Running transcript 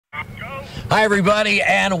Hi, everybody,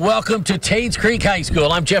 and welcome to Tates Creek High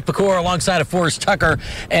School. I'm Jeff Pecora alongside of Forrest Tucker,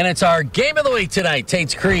 and it's our game of the week tonight.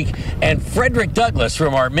 Tates Creek and Frederick Douglass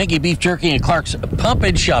from our Minky Beef Jerky and Clark's Pump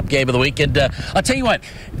and Shop game of the week. And I'll tell you what,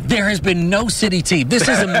 there has been no city team. This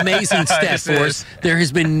is an amazing stat for us. There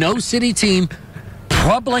has been no city team,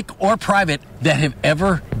 public or private, that have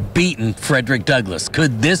ever beaten Frederick Douglass.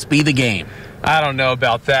 Could this be the game? I don't know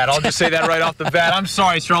about that. I'll just say that right off the bat. I'm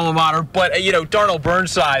sorry, it's your alma mater. But, Darnell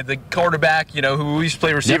Burnside, the quarterback, who used to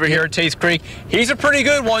play receiver here at Tates Creek, he's a pretty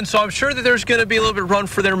good one. So I'm sure that there's going to be a little bit run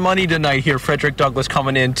for their money tonight here. Frederick Douglass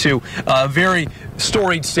coming into a very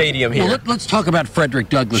storied stadium here. Well, let's talk about Frederick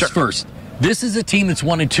Douglass first. This is a team that's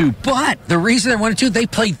 1-2, but the reason they're 1-2, they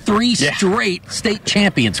played three straight state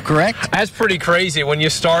champions, correct? That's pretty crazy when you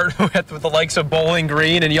start with the likes of Bowling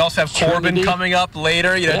Green, and you also have Corbin coming up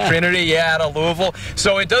later, Trinity, out of Louisville.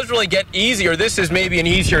 So it does really get easier. This is maybe an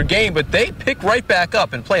easier game, but they pick right back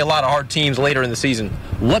up and play a lot of hard teams later in the season.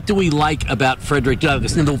 What do we like about Frederick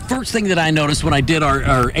Douglass? And the first thing that I noticed when I did our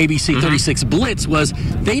ABC 36 Blitz was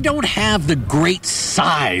they don't have the great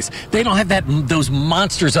size. They don't have those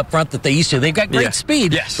monsters up front that they used to. They've got great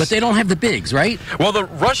speed, but they don't have the bigs, right? Well, the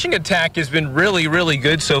rushing attack has been really, really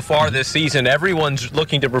good so far this season. Everyone's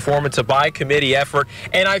looking to perform. It's a by-committee effort,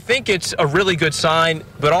 and I think it's a really good sign,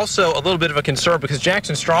 but also a little bit of a concern because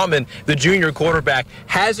Jackson Strawman, the junior quarterback,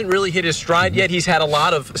 hasn't really hit his stride yet. He's had a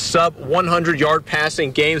lot of sub-100-yard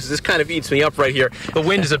passing games. This kind of eats me up right here. The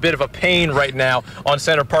wind is a bit of a pain right now on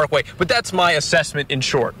Center Parkway, but that's my assessment in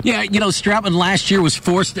short. Yeah, Strawman last year was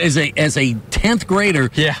forced as a 10th grader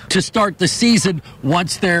to start the season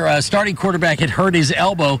once their starting quarterback had hurt his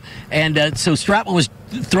elbow, and so Stratman was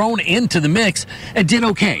thrown into the mix and did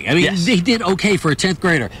okay. I mean, he did okay for a 10th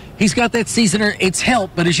grader. He's got that seasoner. It's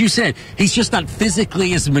helped, but as you said, he's just not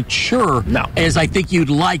physically as mature as I think you'd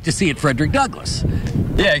like to see at Frederick Douglass.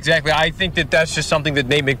 Yeah, exactly. I think that's just something that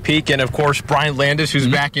Nate McPeak and, of course, Brian Landis, who's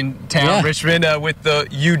back in town, Richmond, with the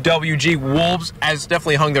UWG Wolves, has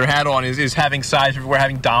definitely hung their hat on, is having size everywhere,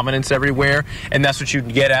 having dominance everywhere, and that's what you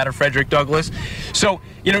can get out of Frederick Douglass. So,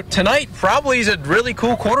 tonight probably is a really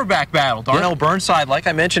cool quarterback battle. Darnell Burnside, like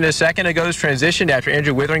I mentioned a second ago, has transitioned after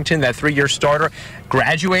Andrew Witherington, that 3-year starter,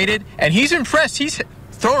 graduated, and he's impressed. He's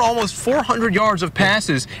thrown almost 400 yards of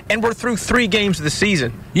passes, and we're through 3 games of the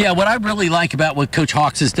season. Yeah, what I really like about what Coach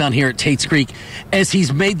Hawks has done here at Tates Creek is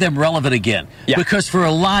he's made them relevant again. Because for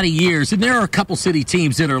a lot of years, and there are a couple city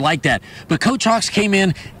teams that are like that, but Coach Hawks came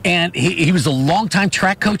in, and he was a longtime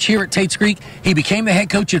track coach here at Tates Creek. He became the head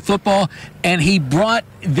coach at football, and he brought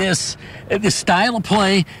this style of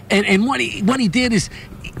play, and what he did is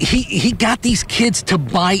he got these kids to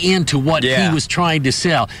buy into what he was trying to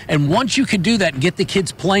sell. And once you can do that and get the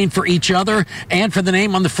kids playing for each other and for the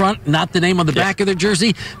name on the front, not the name on the back of their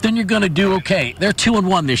jersey, then you're going to do okay. They're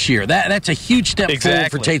 2-1 this year. That's a huge step forward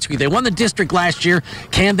for Tates Creek. They won the district last year.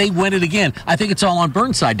 Can they win it again? I think it's all on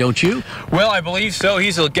Burnside, don't you? Well, I believe so.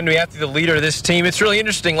 He's going to be after the leader of this team. It's really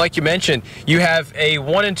interesting, like you mentioned. You have a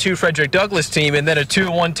 1-2 Frederick Douglass team and then a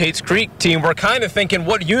 2-1 Tates Creek team. We're kind of thinking,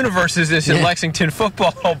 what universe is this in Lexington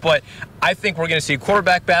football? But I think we're going to see a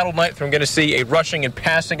quarterback battle tonight. We're going to see a rushing and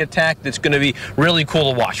passing attack that's going to be really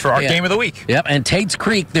cool to watch for our game of the week. Yep, and Tates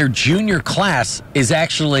Creek, their junior class is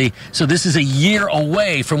actually, so this is a year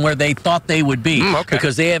away from where they thought they would be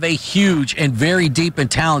because they have a huge and very deep and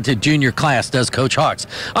talented junior class, does Coach Hawks.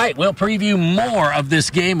 All right, we'll preview more of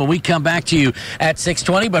this game when we come back to you at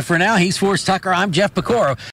 6:20, but for now, he's Forrest Tucker. I'm Jeff Pecora.